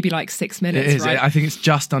runs, but maybe like 6 minutes. It is. Right? I think it's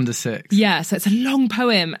just under 6. Yeah. So it's a long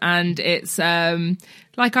poem, and it's,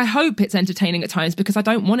 I hope it's entertaining at times, because I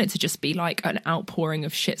don't want it to just be like an outpouring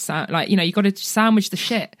of shit. You got to sandwich the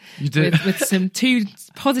shit with some 2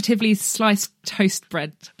 positively sliced toast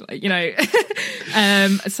bread,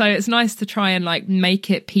 so it's nice to try and like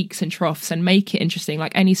make it peaks and troughs and make it interesting,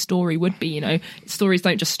 like any story would be. Stories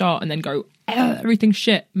don't just start and then go everything's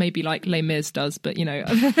shit, maybe like Les Mis does, but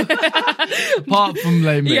apart from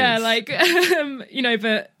Les Mis,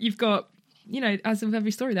 but you've got, as with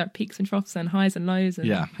every story, there are peaks and troughs and highs and lows,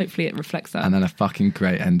 and hopefully it reflects that. And then a fucking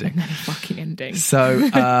great ending.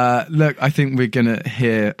 So, look, I think we're going to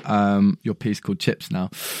hear your piece called Chips now.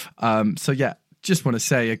 Just want to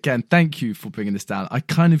say again, thank you for bringing this down. I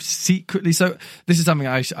kind of secretly, so this is something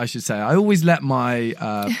I should say. I always let my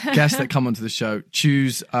guests that come onto the show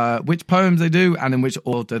choose which poems they do and in which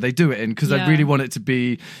order they do it in, because I really want it to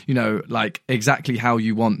be, like exactly how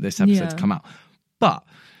you want this episode to come out. But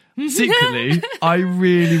secretly, I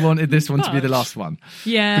really wanted this one to be the last one.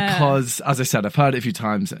 Yeah. Because, as I said, I've heard it a few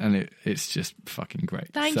times and it's just fucking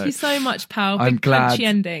great. Thank you so much, pal. I'm glad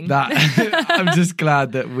ending. I'm just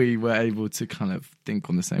glad that we were able to kind of think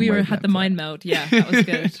on the same way. We had the mind meld. Yeah, that was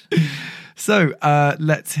good. So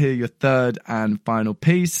let's hear your third and final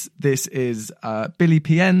piece. This is Billy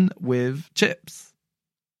PN with Chips.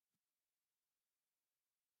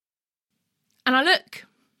 And I look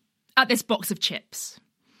at this box of chips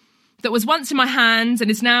that was once in my hands and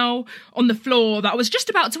is now on the floor that I was just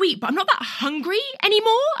about to eat, but I'm not that hungry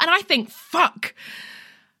anymore. And I think, fuck,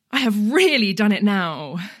 I have really done it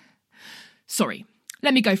now. Sorry,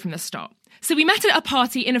 let me go from the start. So we met at a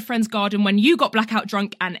party in a friend's garden when you got blackout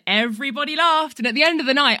drunk and everybody laughed. And at the end of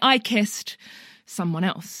the night, I kissed someone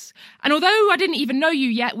else. And although I didn't even know you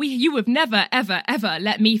yet, you have never, ever, ever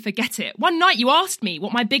let me forget it. One night you asked me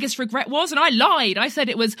what my biggest regret was, and I lied. I said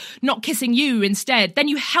it was not kissing you instead. Then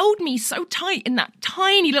you held me so tight in that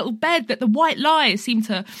tiny little bed that the white lies seemed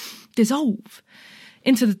to dissolve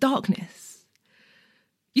into the darkness.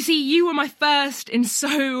 You see, you were my first in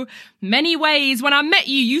so many ways. When I met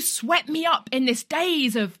you, you swept me up in this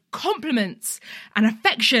daze of compliments and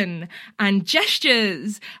affection and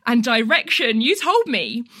gestures and direction. You told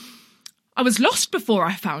me I was lost before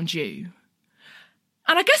I found you.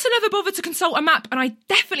 And I guess I never bothered to consult a map, and I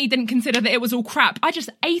definitely didn't consider that it was all crap. I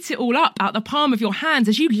just ate it all up out the palm of your hands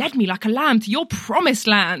as you led me like a lamb to your promised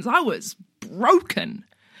lands. I was broken.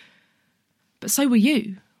 But so were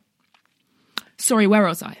you. Sorry, where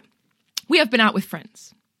was I? We have been out with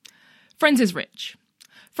friends. Friends is rich.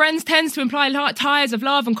 Friends tends to imply ties of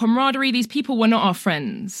love and camaraderie. These people were not our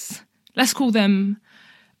friends. Let's call them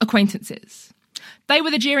acquaintances. They were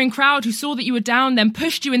the jeering crowd who saw that you were down, then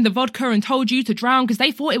pushed you in the vodka and told you to drown because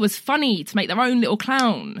they thought it was funny to make their own little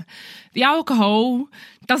clown. The alcohol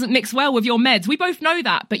doesn't mix well with your meds. We both know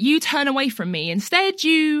that, but you turn away from me. Instead,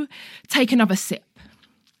 you take another sip.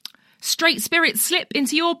 Straight spirits slip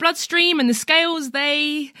into your bloodstream and the scales,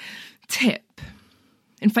 they tip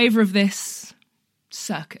in favour of this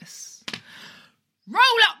circus. Roll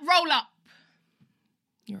up, roll up!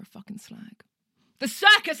 You're a fucking slag. The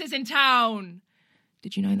circus is in town!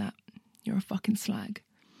 Did you know that? You're a fucking slag.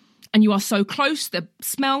 And you are so close, the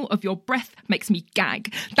smell of your breath makes me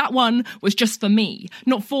gag. That one was just for me,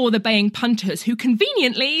 not for the baying punters who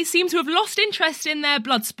conveniently seem to have lost interest in their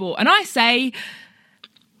blood sport. And I say...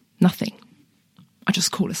 nothing. I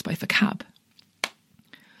just call us both a cab.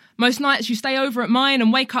 Most nights you stay over at mine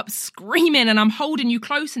and wake up screaming, and I'm holding you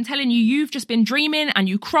close and telling you you've just been dreaming, and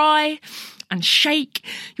you cry and shake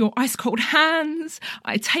your ice cold hands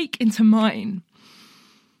I take into mine.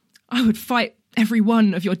 I would fight every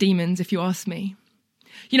one of your demons if you asked me.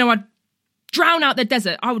 I'd drown out the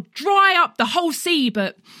desert. I would dry up the whole sea,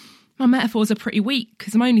 but my metaphors are pretty weak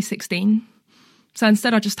because I'm only 16. So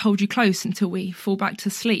instead I just hold you close until we fall back to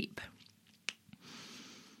sleep.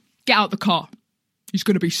 Get out the car. He's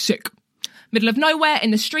going to be sick. Middle of nowhere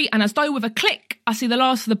in the street, and as though with a click, I see the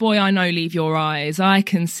last of the boy I know leave your eyes. I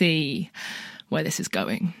can see where this is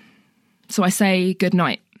going. So I say good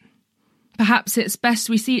night. Perhaps it's best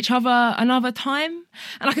we see each other another time.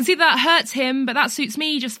 And I can see that hurts him, but that suits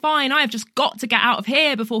me just fine. I have just got to get out of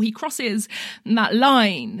here before he crosses that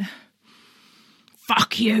line.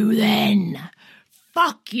 Fuck you then.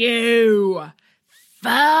 Fuck you.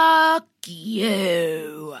 Fuck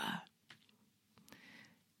you.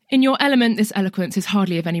 In your element, this eloquence is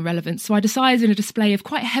hardly of any relevance, so I decide in a display of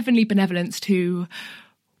quite heavenly benevolence to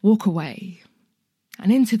walk away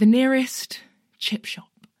and into the nearest chip shop.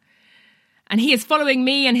 And he is following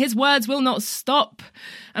me, and his words will not stop.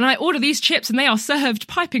 And I order these chips, and they are served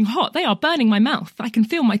piping hot. They are burning my mouth. I can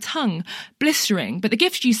feel my tongue blistering. But the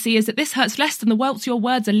gift, you see, is that this hurts less than the welts your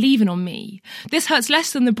words are leaving on me. This hurts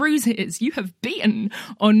less than the bruises you have beaten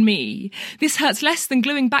on me. This hurts less than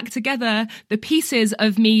gluing back together the pieces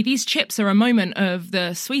of me. These chips are a moment of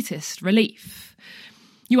the sweetest relief.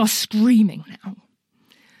 You are screaming now.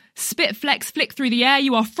 Spit flecks flick through the air.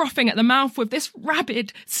 You are frothing at the mouth with this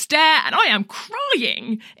rabid stare, and I am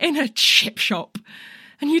crying in a chip shop.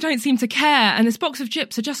 And you don't seem to care, and this box of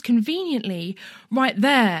chips are just conveniently right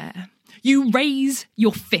there. You raise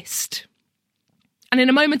your fist. And in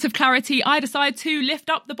a moment of clarity, I decide to lift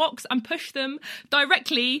up the box and push them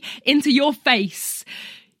directly into your face.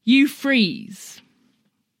 You freeze.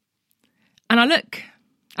 And I look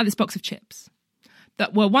at this box of chips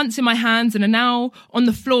that were once in my hands and are now on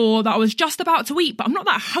the floor that I was just about to eat, but I'm not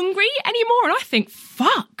that hungry anymore. And I think,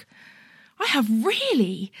 fuck, I have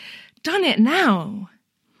really done it now.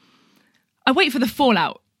 I wait for the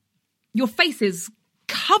fallout. Your face is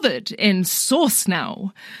covered in sauce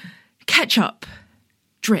now. Ketchup,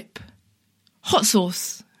 drip. Hot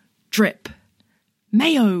sauce, drip.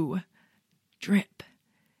 Mayo, drip.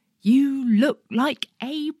 You look like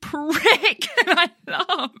a prick. And I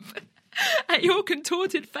laugh at your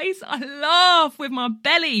contorted face. I laugh with my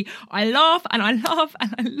belly. I laugh and I laugh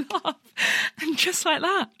and I laugh. And just like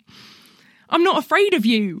that, I'm not afraid of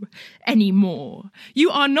you anymore.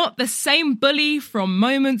 You are not the same bully from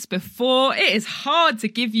moments before. It is hard to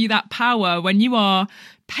give you that power when you are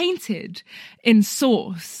painted in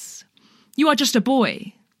sauce. You are just a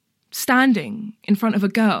boy standing in front of a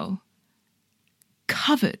girl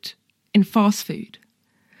covered in fast food.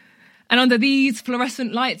 And under these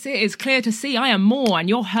fluorescent lights, it is clear to see I am more, and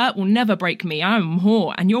your hurt will never break me. I am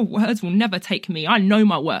more, and your words will never take me. I know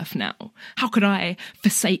my worth now. How could I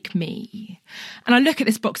forsake me? And I look at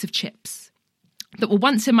this box of chips that were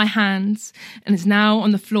once in my hands and is now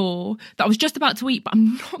on the floor that I was just about to eat, but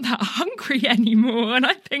I'm not that hungry anymore. And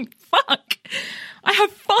I think, fuck, I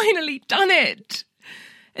have finally done it.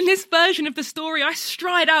 In this version of the story, I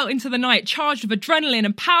stride out into the night, charged with adrenaline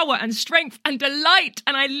and power and strength and delight,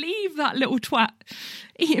 and I leave that little twat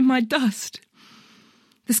eating my dust.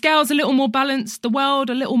 The scales a little more balanced, the world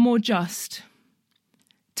a little more just.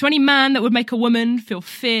 To any man that would make a woman feel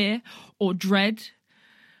fear or dread,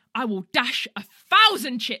 I will dash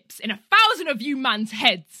 1,000 chips in 1,000 of you man's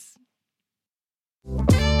heads.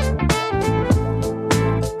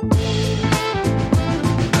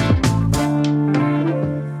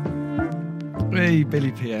 Hey,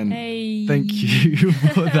 Billy PN. Hey. Thank you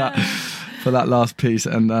for that last piece.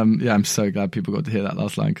 And yeah, I'm so glad people got to hear that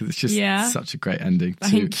last line because it's just such a great ending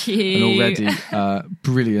to an already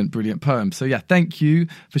brilliant poem. So yeah, thank you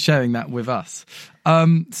for sharing that with us.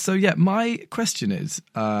 So yeah, my question is,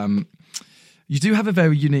 you do have a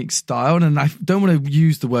very unique style, and I don't want to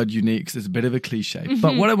use the word unique because it's a bit of a cliche. Mm-hmm.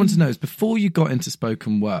 But what I want to know is, before you got into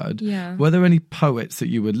spoken word, were there any poets that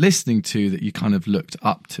you were listening to that you kind of looked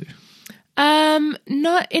up to?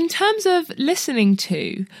 Not in terms of listening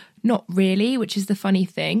to, not really, which is the funny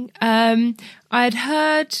thing. I'd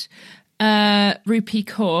heard Rupi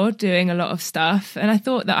Kaur doing a lot of stuff, and I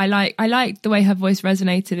thought that I liked the way her voice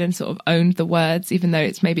resonated and sort of owned the words, even though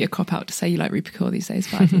it's maybe a cop-out to say you like Rupi Kaur these days,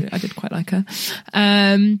 but I did quite like her.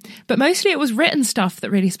 But mostly it was written stuff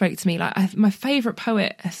that really spoke to me. Like my favourite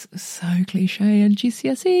poet, so cliche and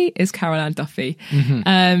GCSE, is Carol Ann Duffy.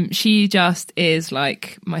 Mm-hmm. She just is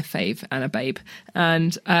like my fave and a babe.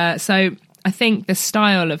 And so I think the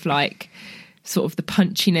style of like sort of the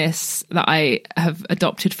punchiness that I have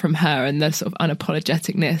adopted from her and the sort of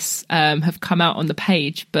unapologeticness have come out on the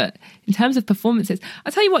page. But in terms of performances,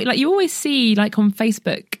 I'll tell you what, like you always see like on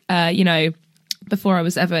Facebook, you know, before I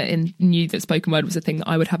was ever knew that spoken word was a thing that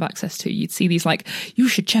I would have access to, you'd see these like, you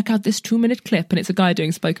should check out this 2-minute clip, and it's a guy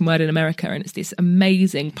doing spoken word in America, and it's this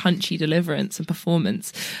amazing punchy deliverance and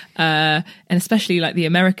performance, and especially like the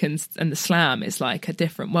Americans and the slam is like a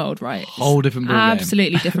different world, right? Whole different ball game.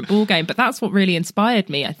 Absolutely different ball game. But that's what really inspired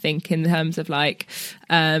me, I think, in terms of like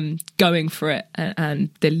going for it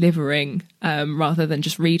and delivering rather than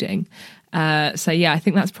just reading. So yeah, I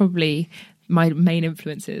think that's probably my main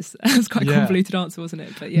influences. It's quite a convoluted answer, wasn't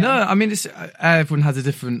it? But yeah. No, I mean, everyone has a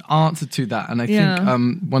different answer to that. And I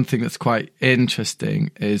think one thing that's quite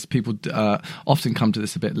interesting is people often come to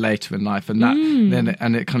this a bit later in life, and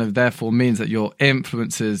it kind of therefore means that your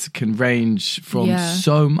influences can range from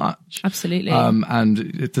so much. Absolutely. And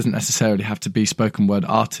it doesn't necessarily have to be spoken word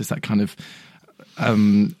artists that kind of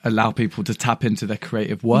allow people to tap into their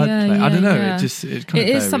creative wordplay. I don't know. Yeah. It kind of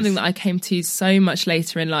is varies. something that I came to so much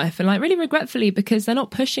later in life, and like really regretfully, because they're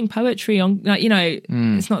not pushing poetry on, like, you know,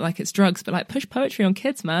 it's not like it's drugs, but like push poetry on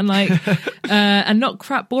kids, man. Like, and not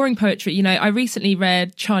crap boring poetry. You know, I recently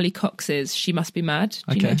read Charlie Cox's "She Must Be Mad."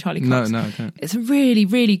 Do you know Charlie Cox? No, I don't. It's a really,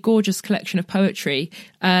 really gorgeous collection of poetry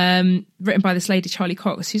written by this lady, Charlie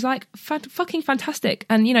Cox. She's like fucking fantastic.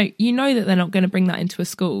 And, you know that they're not going to bring that into a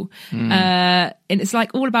school. And it's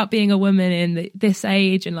like all about being a woman in this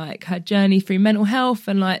age and like her journey through mental health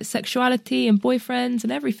and like sexuality and boyfriends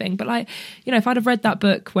and everything. But like, if I'd have read that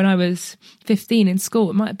book when I was 15 in school,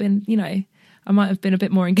 it might have been, I might have been a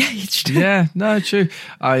bit more engaged. Yeah, no, true.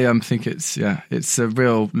 I think it's a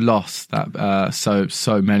real loss that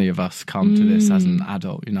so many of us come to this as an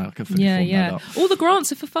adult, like a fully formed adult. All the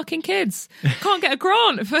grants are for fucking kids. Can't get a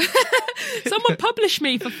grant for someone publish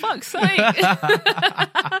me, for fuck's sake.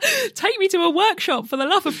 Take me to a workshop, for the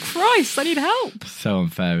love of Christ. I need help. So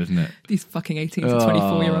unfair, isn't it? These fucking 18 to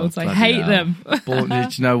 24-year-olds. I hate them. Do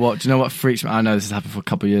you know what freaks me? I know this has happened for a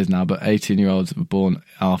couple of years now, but 18-year-olds were born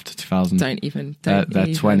after 2000.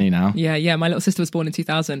 They're 20 now. Yeah. My little sister was born in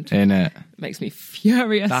 2000. Innit? Makes me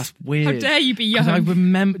furious. That's weird. How dare you be young? I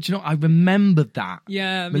remember. Do you know? I remember that.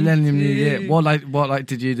 Yeah. Millennium New Year. What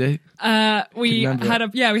did you do? We had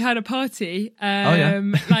a party. yeah.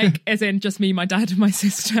 Like as in just me, my dad, and my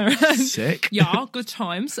sister. Sick. Yeah, good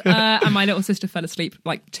times. And my little sister fell asleep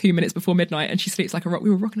like 2 minutes before midnight, and she sleeps like a rock. We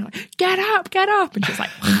were rocking her like, get up, and she was like.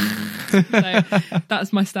 So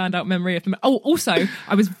that's my standout memory of them. Oh, also,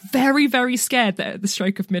 I was very, very scared that at the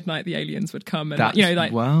stroke of midnight the aliens would come and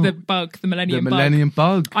the bug, the millennium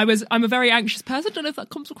bug. I'm a very anxious person. Don't know if that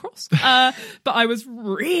comes across, but I was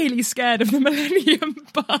really scared of the millennium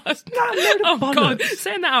bug. God,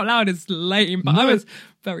 saying that out loud is lame, but I was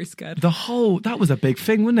very scared. That was a big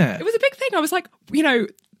thing, wasn't it? It was a big thing. I was like,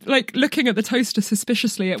 like looking at the toaster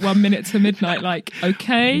suspiciously at 1 minute to midnight, like,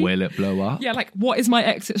 okay. Will it blow up? Yeah, like, what is my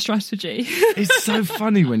exit strategy? It's so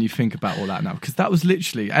funny when you think about all that now, because that was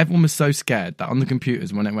literally, everyone was so scared that on the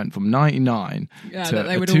computers, when it went from 99 to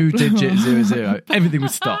a 2-digit 00, everything would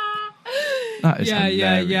stop. That is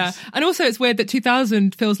hilarious. Yeah. And also it's weird that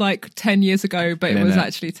 2000 feels like 10 years ago, but it was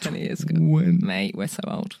actually 10 years ago. Mate, we're so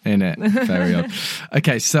old. Innit? Very old.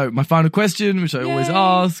 Okay, so my final question, which I always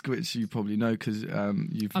ask, which you probably know because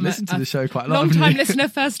you've listened to the show quite a lot. Long-time listener,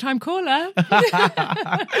 first-time caller.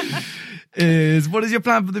 Is what is your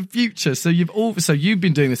plan for the future? So you've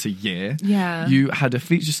been doing this a year. Yeah. You had a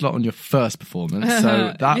feature slot on your first performance,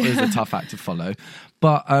 so that was a tough act to follow.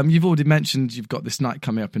 But you've already mentioned you've got this night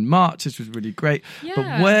coming up in March, which was really great. Yeah.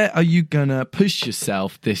 But where are you going to push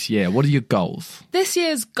yourself this year? What are your goals? This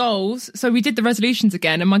year's goals, so we did the resolutions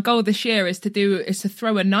again, and my goal this year is to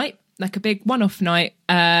throw a night, like a big one-off night,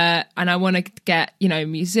 and I want to get,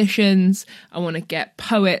 musicians, I want to get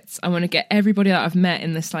poets, I want to get everybody that I've met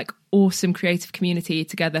in this like awesome creative community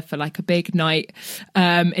together for like a big night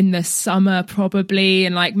in the summer probably,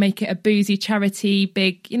 and like make it a boozy charity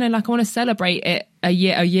big, like I want to celebrate it a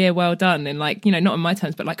year well done, and like, not in my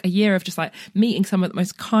terms, but like a year of just like meeting some of the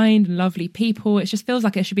most kind and lovely people. It just feels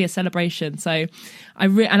like it should be a celebration. So I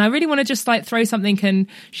really want to just like throw something and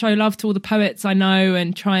show love to all the poets I know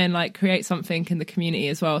and try and like create something in the community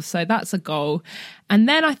as well. So that's a goal. And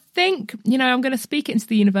then I think, I'm going to speak it into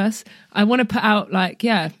the universe. I want to put out like,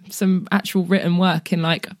 some actual written work in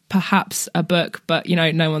like perhaps a book, but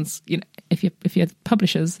no one's, if you're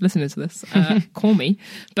publishers listening to this, call me.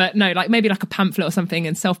 But no, like maybe like a pamphlet or something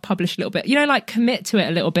and self-publish a little bit, like commit to it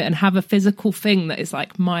a little bit and have a physical thing that is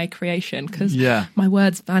like my creation, because my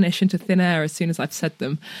words vanish into thin air as soon as I've said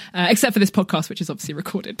them, except for this podcast, which is obviously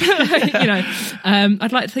recorded.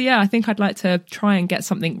 I'd like to, I think I'd like to try and get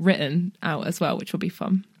something written out as well, which will be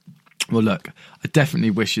fun. Well, look, I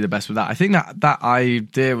definitely wish you the best with that. I think that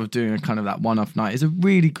idea of doing a kind of that one-off night is a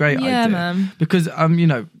really great idea. Man. Because,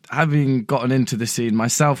 having gotten into the scene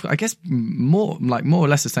myself, I guess more or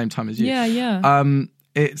less the same time as you. Yeah.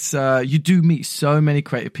 It's you do meet so many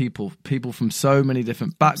creative people from so many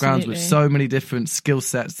different backgrounds. Absolutely. With so many different skill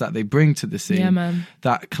sets that they bring to the scene. Yeah, man.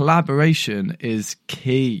 That collaboration is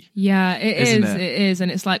key. Yeah, it is.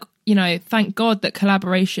 And it's like, thank God that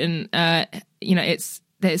collaboration,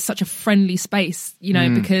 there's such a friendly space,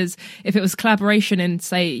 because if it was collaboration in,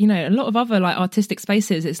 say, a lot of other like artistic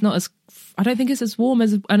spaces, it's not as, I don't think it's as warm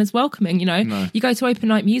and as welcoming, No. You go to open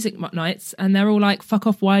night music nights and they're all like, fuck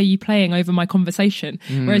off, why are you playing over my conversation?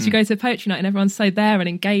 Whereas you go to a poetry night and everyone's so there and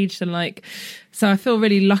engaged and like, so I feel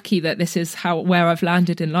really lucky that this is where I've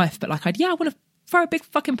landed in life. But like, I want to throw a big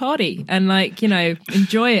fucking party and like, you know,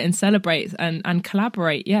 enjoy it and celebrate and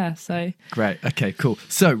collaborate. Yeah. So great. Okay, cool.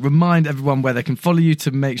 So remind everyone where they can follow you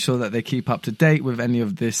to make sure that they keep up to date with any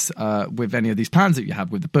of this, with any of these plans that you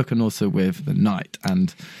have with the book and also with the night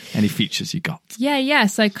and any features you got. Yeah.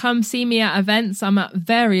 So come see me at events. I'm at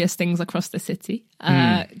various things across the city.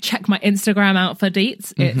 Check my Instagram out for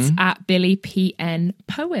deets. It's at Billy PN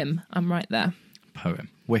Poem. I'm right there. Poem.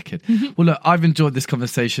 Wicked. Well, look, I've enjoyed this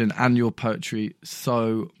conversation and your poetry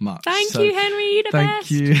so much. Thank you, Henry. You're the best.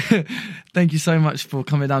 Thank you. Thank you so much for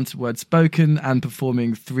coming down to Word Spoken and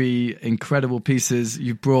performing 3 incredible pieces.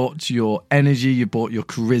 You brought your energy, you brought your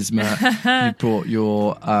charisma, you brought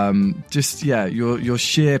your your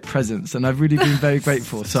sheer presence, and I've really been very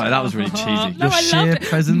grateful. Sorry, that was really cheesy. No, your sheer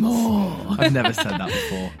presence. I've never said that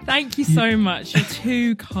before. Thank you so much. You're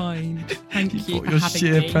too kind. Thank you for your having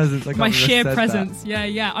sheer me. presence. I My sheer presence. That.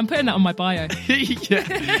 Yeah. I'm putting that on my bio.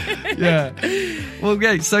 yeah. Well,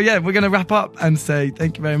 great. So yeah, we're going to wrap up and say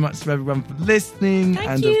thank you very much to everyone for listening.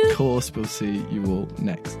 Thank you. Of course, we'll see you all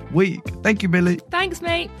next week. Thank you, Billy. Thanks,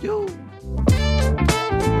 mate. Yo.